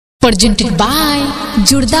Presented by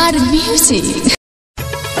Jordar Music.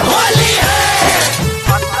 Holi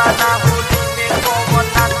है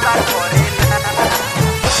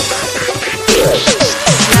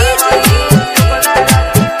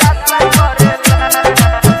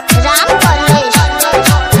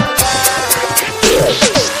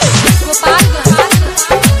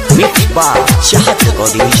mix बार चाहत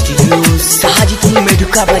recording studio Sajid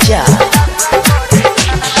मेढुका बाजार।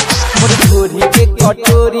 भोरी के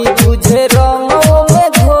कटोरी बुझे रंगों में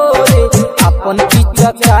घोरे अपन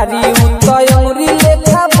पिचकारी उतयंगरी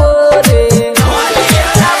लेखा बोरे।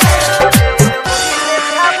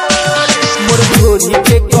 मोर भोरी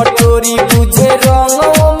के कटोरी बुझे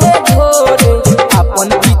रंगों में घोरे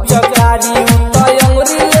अपन पिचकारी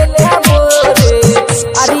उतयंगरी लेखा बोरे।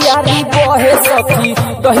 आरी आरी बहे सखी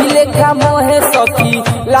दही लेखा मोहे सखी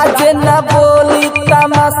लाजे ना बोली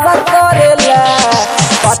तमाशा करेला।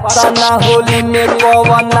 पता ना होली में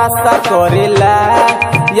पवन नाशा करेला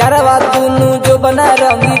यारवा दुनु जो बना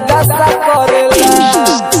रंगी दशा करेला।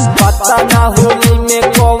 पता ना होली में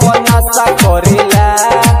पवन नाशा करेला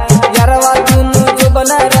यारवा दुनु जो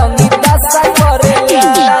बना रंगी दशा करेला।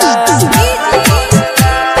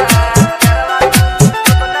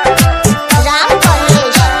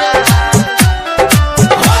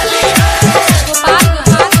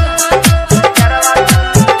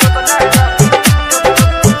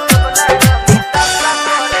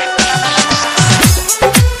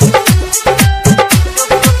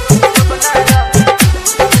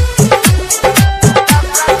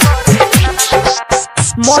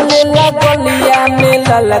 मोले लगलिया में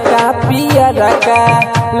ललका पियरा का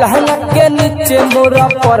लहंगा के नीचे मोरा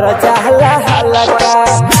पर जाला हलका।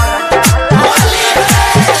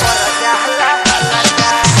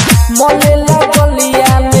 मोले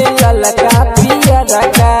लगलिया में ललका पियरा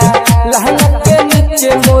का लहंगा के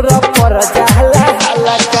नीचे मोरा पर जाला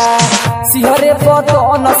हलका। सिहरे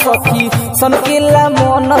बदन सखी सनकिला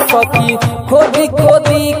मन सखी खोदी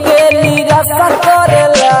खोदी के निराशा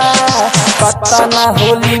करेला। पता ना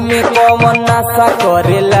होली में पवन नाशा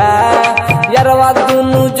करेला यारवा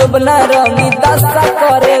दुनु जोबना रंगी दशा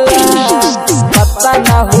करेला। पता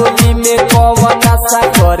ना होली में पवन नाशा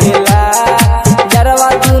करेला यारवा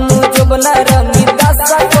दुनु जोबना रंगी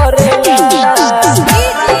दशा करेला।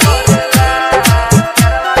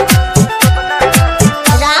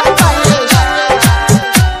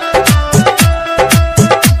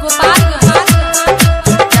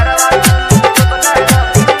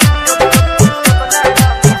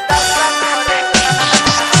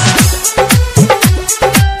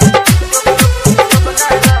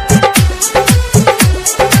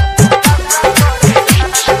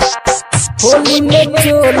 होली में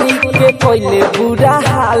चोली के पहले बुरा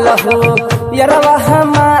हाल हो यारवा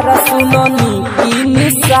हमारा सुननी की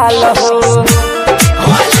मिसाल हो।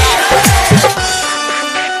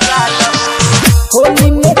 होली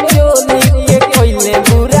में चोली के पहले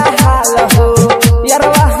बुरा हाल हो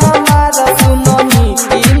यारवा हमारा सुननी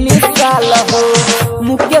की मिसाल हो।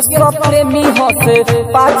 मुकेश प्रेमी हसे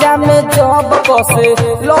पाजा में जब कसे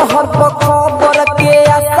लहर पर खबर के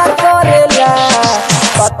आशा करेला।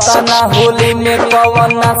 पता ना होली में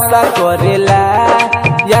पवन नाशा करेला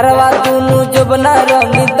यारवा दुनु जोबना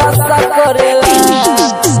रंगी दशा करेला।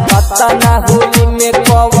 पता ना होली में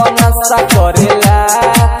पवन नाशा करेला।